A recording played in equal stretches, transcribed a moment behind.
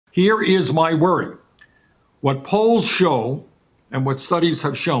Here is my worry. What polls show and what studies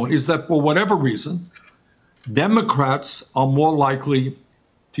have shown is that for whatever reason, Democrats are more likely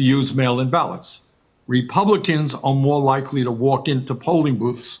to use mail-in ballots. Republicans are more likely to walk into polling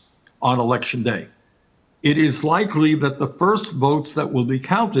booths on Election Day. It is likely that the first votes that will be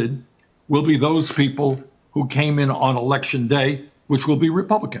counted will be those people who came in on Election Day, which will be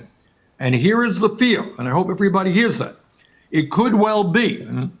Republican. And here is the fear, and I hope everybody hears that. It could well be,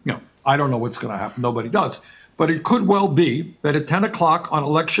 and I don't know what's going to happen, nobody does, but it could well be that at 10 o'clock on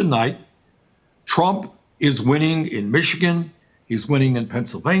election night, Trump is winning in Michigan, he's winning in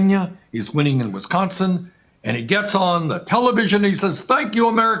Pennsylvania, he's winning in Wisconsin, and he gets on the television, he says, "Thank you,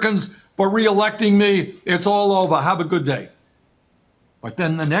 Americans, for re-electing me. It's all over. Have a good day." But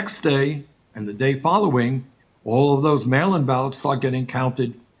then the next day and the day following, all of those mail-in ballots start getting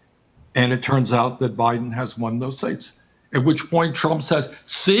counted, and it turns out that Biden has won those states. At which point Trump says,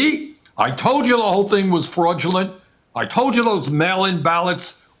 "See, I told you the whole thing was fraudulent. I told you those mail-in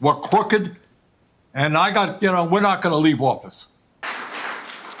ballots were crooked, and we're not going to leave office."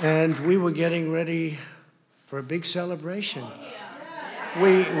 And we were getting ready for a big celebration.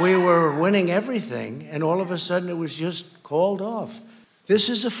 We were winning everything, and all of a sudden it was just called off. This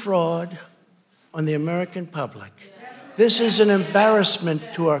is a fraud on the American public. This is an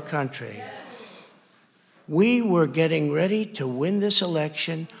embarrassment to our country. We were getting ready to win this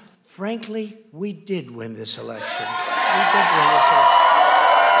election. Frankly, we did win this election. We did win this election.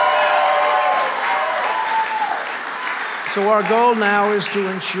 So our goal now is to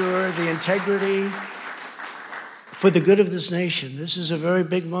ensure the integrity for the good of this nation. This is a very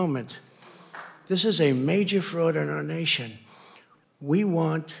big moment. This is a major fraud in our nation. We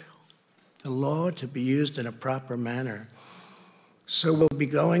want the law to be used in a proper manner. So we'll be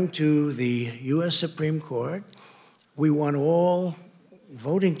going to the U.S. Supreme Court. We want all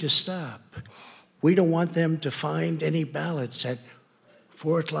voting to stop. We don't want them to find any ballots at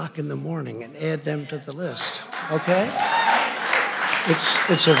 4 o'clock in the morning and add them to the list, okay?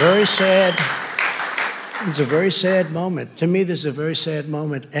 It's a very sad moment. To me, this is a very sad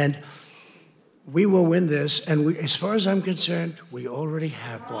moment, and we will win this, and as far as I'm concerned, we already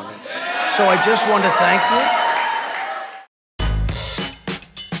have won it. So I just want to thank you.